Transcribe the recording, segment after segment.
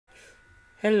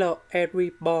Hello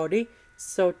everybody,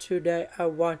 so today I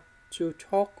want to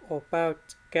talk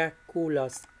about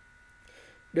calculus.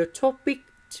 The topic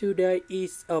today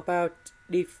is about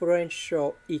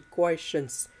differential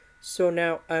equations. So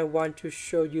now I want to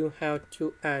show you how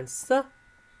to answer.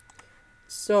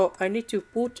 So I need to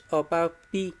put about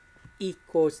b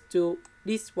equals to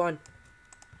this one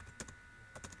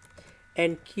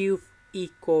and q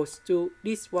equals to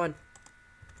this one.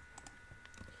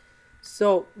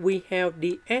 So we have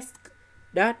the s.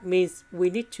 That means we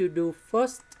need to do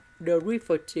first the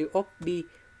derivative of b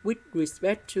with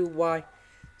respect to y.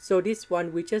 So this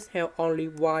one we just have only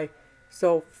y.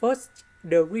 So first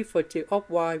the derivative of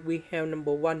y, we have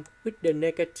number 1 with the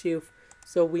negative.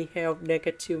 So we have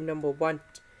negative number 1.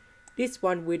 This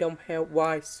one we don't have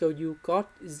y, so you got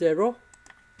 0.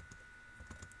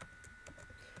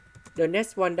 The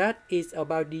next one, that is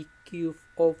about the cube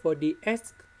over the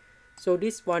s. So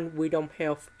this one we don't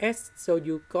have s, so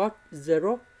you got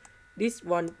 0. This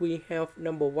one we have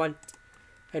number 1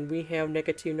 and we have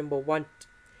negative number 1.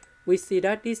 We see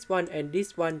that this one and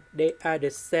this one, they are the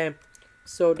same.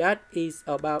 So that is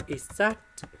about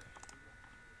exact.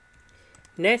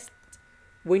 Next,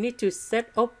 we need to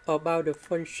set up about the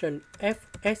function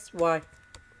fxy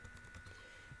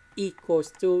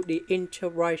equals to the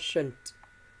integration.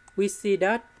 We see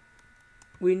that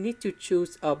we need to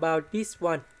choose about this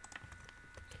one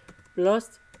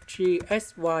plus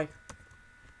 3xy.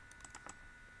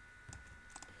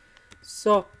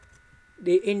 So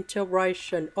the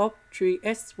integration of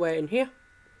 3xy in here,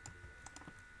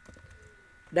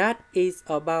 that is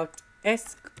about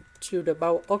s to the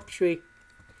power of 3.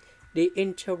 The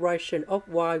integration of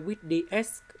y with the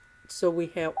s, so we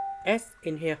have s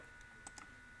in here.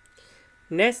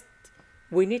 Next,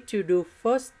 we need to do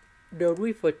first the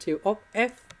derivative of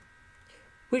f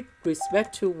with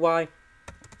respect to y.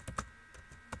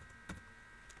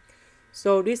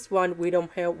 So this one we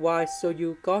don't have y, so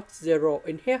you got 0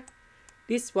 in here.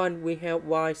 This one we have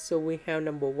y, so we have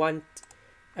number 1,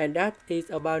 and that is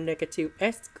about negative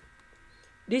s.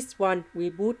 This one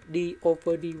we put d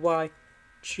over dy,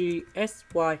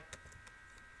 3sy.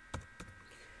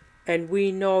 And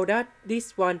we know that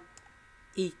this one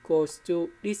equals to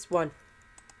this one.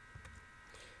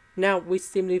 Now we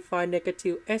simplify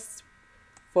negative s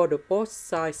for the both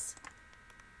sides.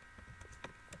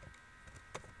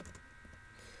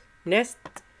 Next,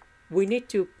 we need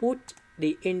to put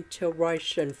the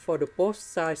integration for the both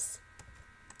sides.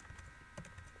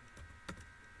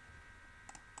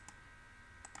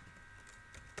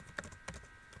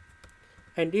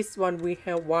 And this one we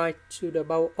have y to the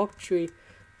power of 3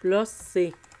 plus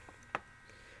c.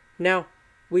 Now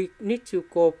we need to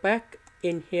go back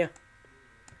in here.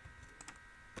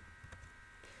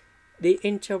 The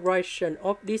integration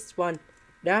of this one,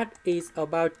 that is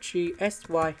about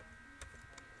 3xy.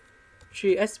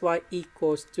 3xy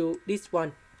equals to this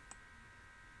one.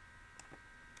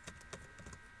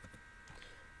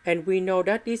 And we know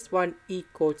that this one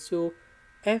equals to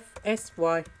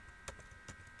fxy.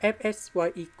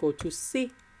 fxy equal to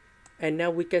c. And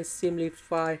now we can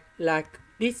simplify like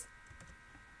this.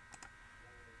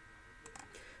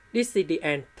 This is the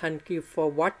end. Thank you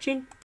for watching.